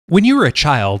When you were a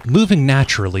child, moving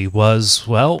naturally was,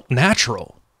 well,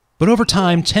 natural. But over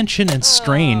time, tension and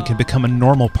strain can become a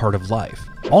normal part of life.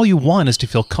 All you want is to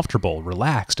feel comfortable,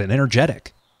 relaxed, and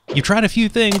energetic. You've tried a few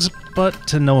things, but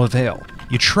to no avail.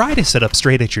 You try to sit up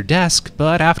straight at your desk,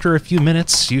 but after a few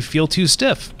minutes, you feel too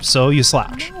stiff, so you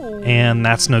slouch. And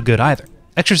that's no good either.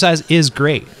 Exercise is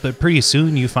great, but pretty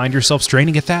soon you find yourself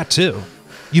straining at that too.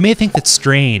 You may think that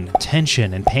strain,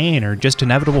 tension, and pain are just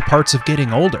inevitable parts of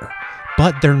getting older,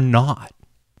 but they're not.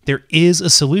 There is a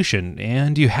solution,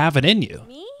 and you have it in you.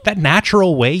 That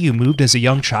natural way you moved as a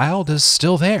young child is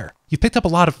still there. You picked up a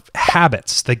lot of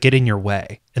habits that get in your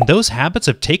way, and those habits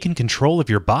have taken control of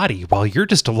your body while you're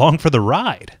just along for the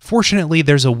ride. Fortunately,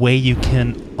 there's a way you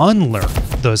can unlearn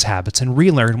those habits and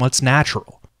relearn what's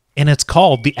natural, and it's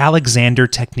called the Alexander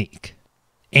Technique.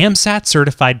 AMSAT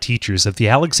certified teachers of the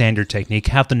Alexander Technique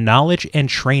have the knowledge and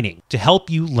training to help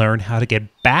you learn how to get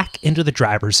back into the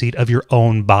driver's seat of your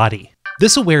own body.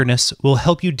 This awareness will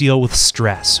help you deal with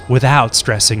stress without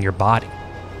stressing your body.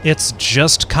 It's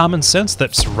just common sense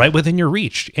that's right within your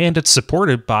reach, and it's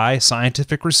supported by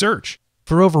scientific research.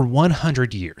 For over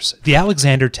 100 years, the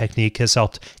Alexander Technique has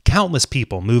helped countless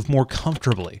people move more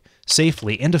comfortably,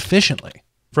 safely, and efficiently.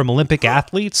 From Olympic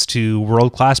athletes to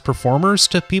world-class performers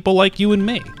to people like you and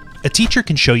me. A teacher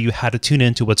can show you how to tune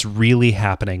into what's really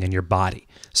happening in your body,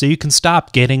 so you can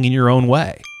stop getting in your own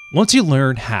way. Once you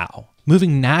learn how,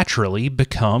 moving naturally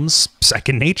becomes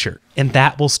second nature, and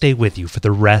that will stay with you for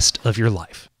the rest of your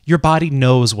life. Your body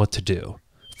knows what to do.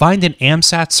 Find an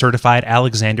AMSAT certified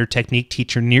Alexander Technique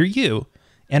teacher near you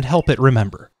and help it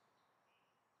remember.